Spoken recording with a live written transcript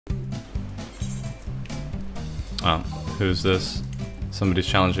Oh, who's this? Somebody's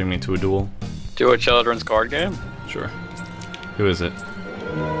challenging me to a duel. Do a children's card game? Sure. Who is it?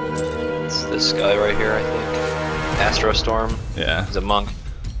 It's this guy right here, I think. Astro Storm. Yeah. He's a monk.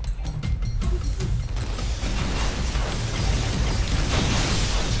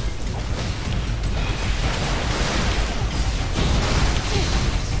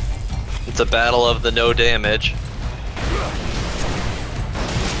 It's a battle of the no damage.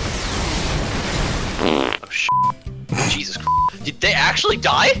 Oh shit. Jesus Christ. Did they actually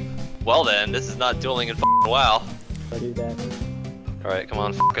die? Well then, this is not dueling in f***ing WoW. I do that. Alright, come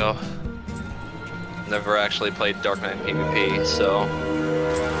on, go. Never actually played Dark Knight PvP, so...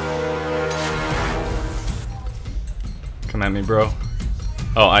 Come at me, bro.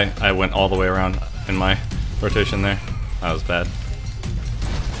 Oh, I went all the way around in my rotation there. That was bad.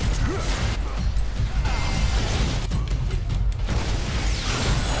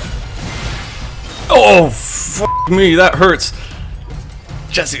 Oh, fuck me, that hurts.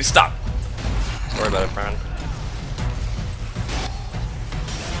 Jesse, stop. Don't worry about it, friend.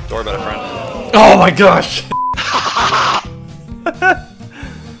 Don't worry about it, friend. Oh my gosh.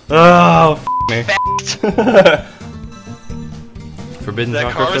 Oh, f me. Forbidden That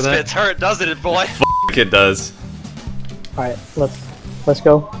chakra karma for that? spit's hurt, doesn't it, boy? F it does. Alright, let's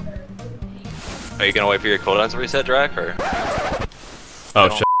go. Are you gonna wait for your cooldowns to reset, Drak, or? Oh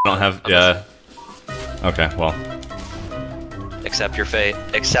shit, I don't have, yeah. Okay, well. Accept your fate.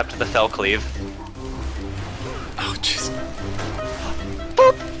 Accept the fell cleave. Oh jeez.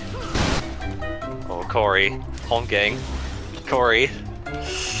 Boop! Oh, Corey. Home gang. Corey,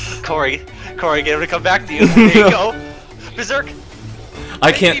 get him to come back to you. There you go. Berserk!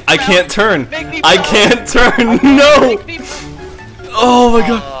 I can't turn! I can't turn! No! No! Oh my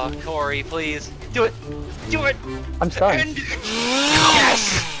god. Oh, Corey, please. Do it! Do it! I'm stunned.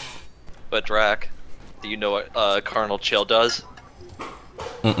 Yes! But Drak, do you know what Carnal Chill does?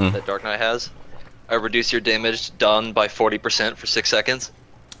 That Dark Knight has? Reduce your damage done by 40% for 6 seconds.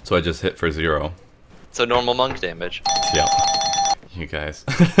 So I just hit for 0. So normal monk damage. Yep. You guys.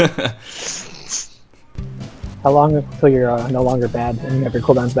 How long until you're no longer bad and you have your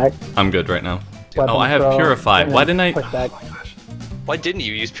cooldowns back? I'm good right now. Weapon Oh, I have throw, Purify. and Why then didn't I? push back. Oh my gosh. Why didn't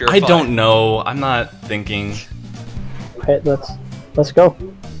you use Purify? I don't know. I'm not thinking. Alright, let's go.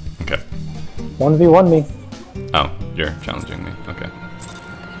 Okay. 1v1 me. Oh, you're challenging me. Okay.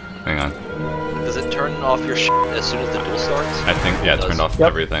 Hang on. Does it turn off your shit as soon as the duel starts? I think, yeah, it turned off Yep.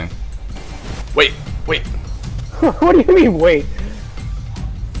 everything. Wait, wait. What do you mean, wait?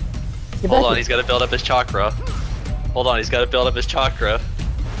 Get Hold back on, here. he's gotta build up his chakra. Hold on, he's gotta build up his chakra.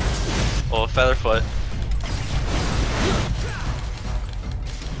 Oh, Featherfoot.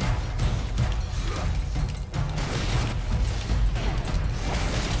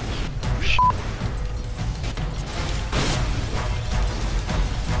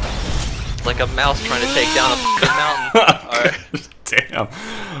 It's like a mouse trying to take down a fucking mountain. Alright. Damn.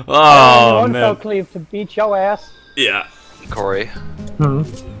 Only Oh, one fell man. cleave to beat your ass. Yeah. Corey,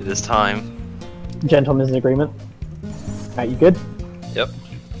 it is time. Gentleman's agreement. Alright, you good? Yep.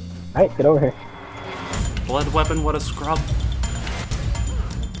 Alright, get over here. Blood weapon, what a scrub.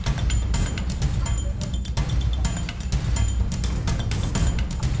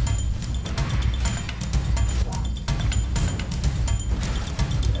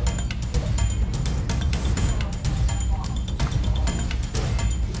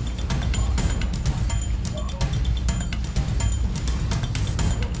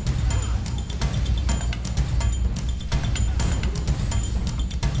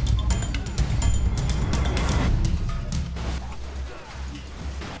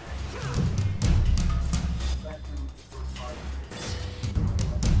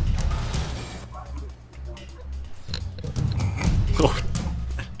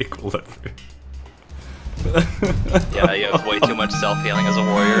 Equilibrium. Yeah, you have way too much self-healing as a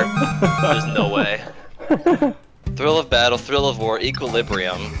warrior. There's no way. Thrill of battle, thrill of war,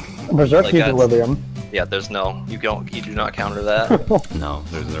 equilibrium. Berserk Like that's- equilibrium. Yeah, there's no, you do not counter that. No,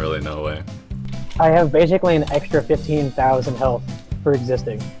 there's really no way. I have basically an extra 15,000 health for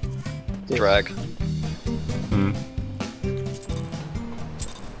existing. Drag. Hmm.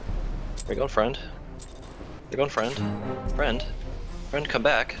 Where you going, friend? Where you going, friend? Friend? Friend, come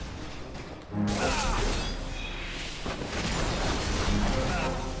back.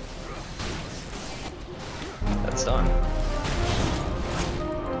 That's done.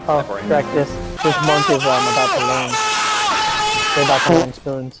 Oh, Drek, this monk is about to learn. They're about to learn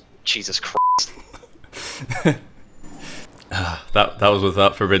spoons. Jesus Christ. That was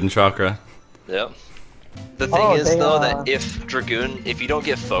without Forbidden Chakra. Yep. The thing Oh, is they, though that if you don't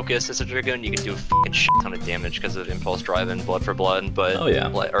get focused as a Dragoon, you can do a fucking shit ton of damage because of Impulse Drive and Blood for Blood, but Oh,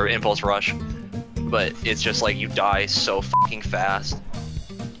 yeah. or Impulse Rush. But it's just like you die so fucking fast.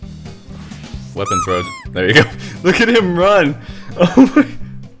 Weapon throw. There you go. Look at him run. Oh my.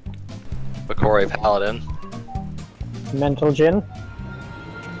 Bakori Paladin. Mental Jin.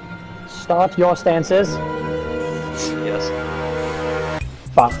 Start your stances. Yes.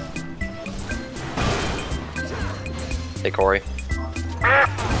 Fuck. Hey Corey.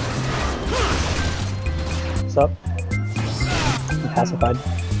 What's up? I'm pacified.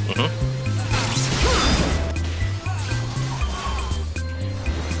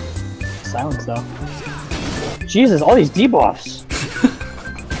 Silence though. Jesus, all these debuffs.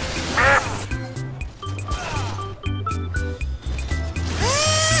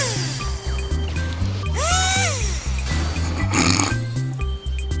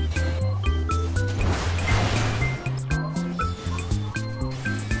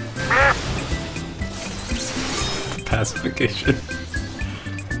 Pacification.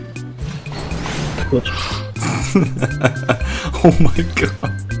 Bitch. Oh my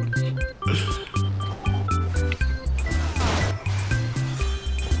god.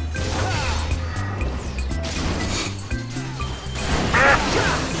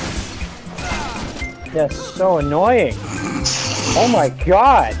 That's so annoying. Oh my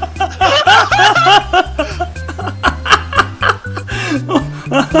god.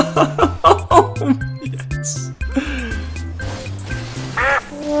 Yes.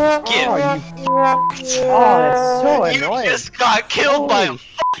 Get Oh, that's so You annoying. just got killed by a Holy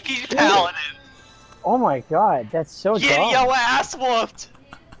fucking paladin. Oh my god, that's so Get dumb. your ass whooped.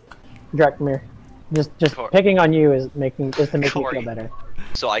 Drakmir, just Cor- picking on you is to make you Corey. feel better.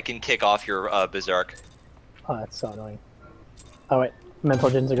 So I can kick off your Berserk. Oh, that's so annoying. Oh wait, Mental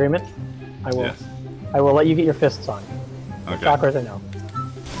Jin's agreement. I will. Yes. I will let you get your fists on. Okay. Chakras or no.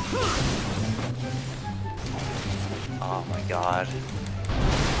 Oh my god.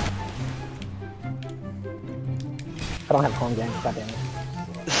 I don't have home game. God damn it.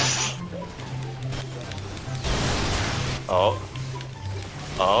 Oh.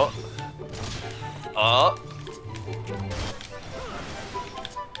 Oh. Oh.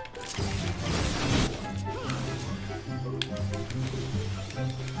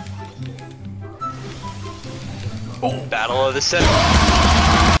 Battle of the Center.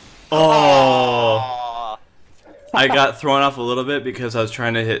 Oh. I got thrown off a little bit because I was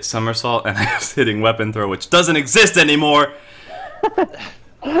trying to hit somersault and I was hitting weapon throw, which doesn't exist anymore.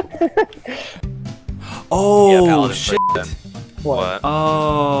 Oh, Paladin shit. then. What?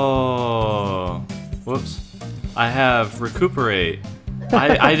 Oh. Whoops. I have recuperate.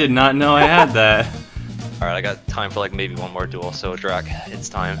 I did not know I had that. Alright, I got time for like maybe one more duel, so Drak, it's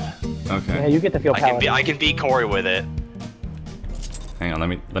time. Yeah, Okay. you get to feel paladin. I can beat Corey with it. Hang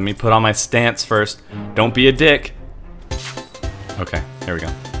on, let me put on my stance first. Don't be a dick. Okay, here we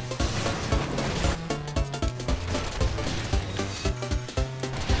go.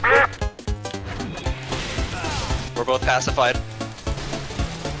 We're both pacified.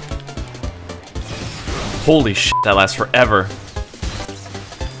 Holy shit, that lasts forever.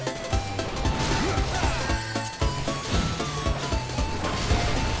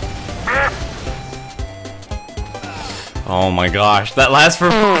 Oh my gosh, that lasts for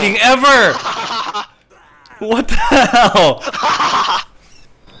fucking ever! What the hell?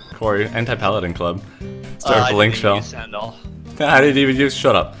 Corey, anti-paladin club. Start the link shell. I didn't even use.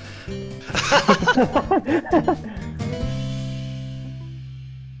 Shut up.